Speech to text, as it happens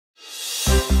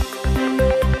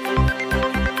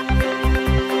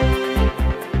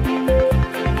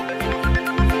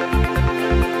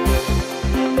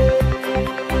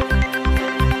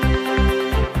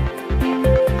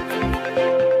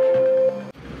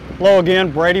Hello again,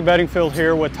 Brady Bedingfield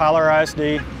here with Tyler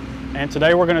ISD, and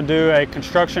today we're going to do a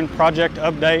construction project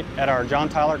update at our John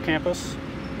Tyler campus.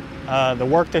 The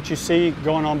work that you see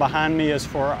going on behind me is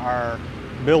for our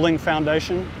building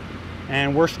foundation,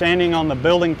 and we're standing on the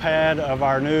building pad of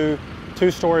our new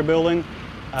two-story building,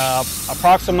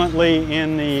 approximately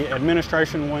in the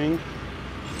administration wing.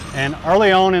 And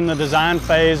early on in the design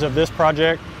phase of this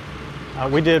project,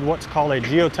 we did what's called a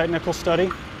geotechnical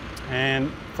study,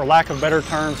 and for lack of better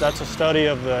terms, that's a study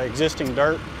of the existing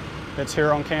dirt that's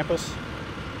here on campus.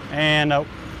 And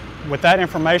with that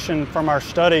information from our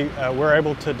study, we're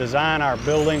able to design our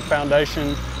building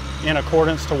foundation in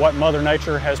accordance to what Mother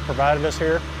Nature has provided us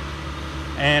here.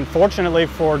 And fortunately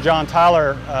for John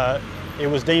Tyler, it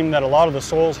was deemed that a lot of the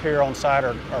soils here on site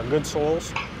are good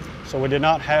soils, so we did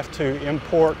not have to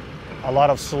import a lot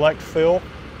of select fill,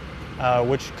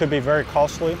 which could be very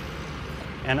costly.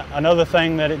 And another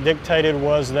thing that it dictated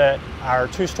was that our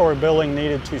two-story building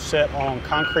needed to sit on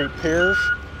concrete piers.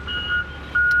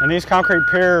 And these concrete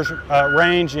piers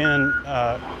range in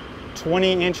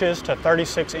 20 inches to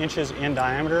 36 inches in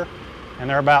diameter, and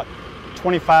they're about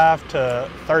 25 to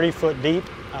 30 foot deep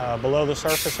below the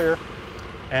surface here.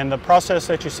 And the process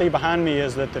that you see behind me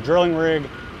is that the drilling rig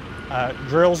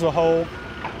drills the hole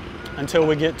until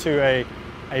we get to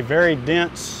a very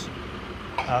dense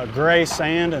gray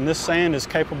sand, and this sand is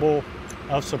capable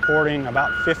of supporting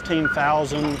about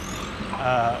 15,000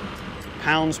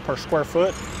 pounds per square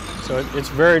foot. So it's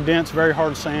very dense, very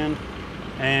hard sand,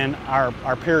 and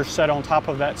our piers set on top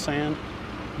of that sand.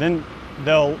 Then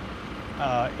they'll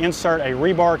insert a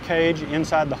rebar cage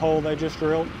inside the hole they just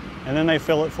drilled, and then they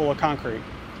fill it full of concrete.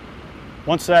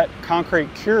 Once that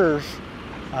concrete cures,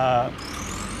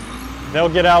 they'll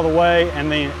get out of the way,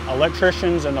 and the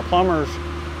electricians and the plumbers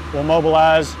will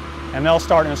mobilize, and they'll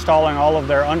start installing all of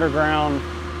their underground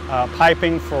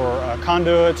piping for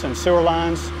conduits and sewer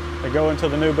lines that go into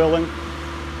the new building.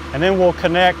 And then we'll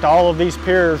connect all of these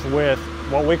piers with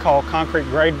what we call concrete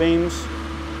grade beams,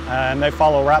 and they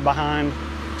follow right behind.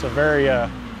 It's a very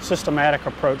systematic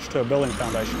approach to a building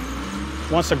foundation.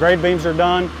 Once the grade beams are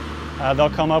done, they'll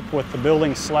come up with the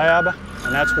building slab,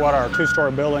 and that's what our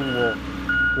two-story building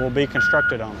will be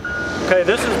constructed on. Okay,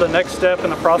 this is the next step in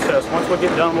the process. Once we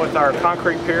get done with our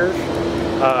concrete piers,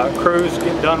 crews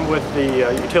get done with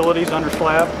the utilities under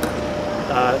slab.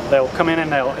 They'll come in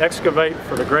and they'll excavate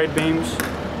for the grade beams.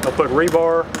 They'll put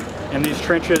rebar in these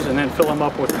trenches and then fill them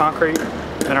up with concrete.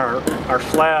 And our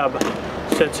slab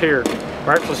sits here.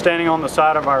 We're actually standing on the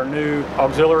side of our new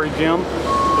auxiliary gym.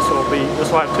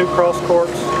 This will have 2 cross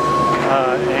courts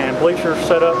and bleachers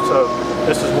set up. So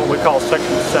this is what we call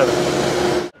section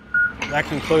 7. That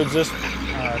concludes this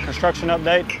construction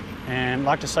update, and I'd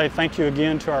like to say thank you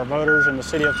again to our voters in the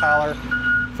City of Tyler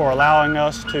for allowing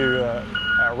us to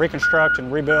reconstruct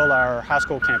and rebuild our high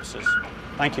school campuses.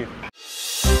 Thank you.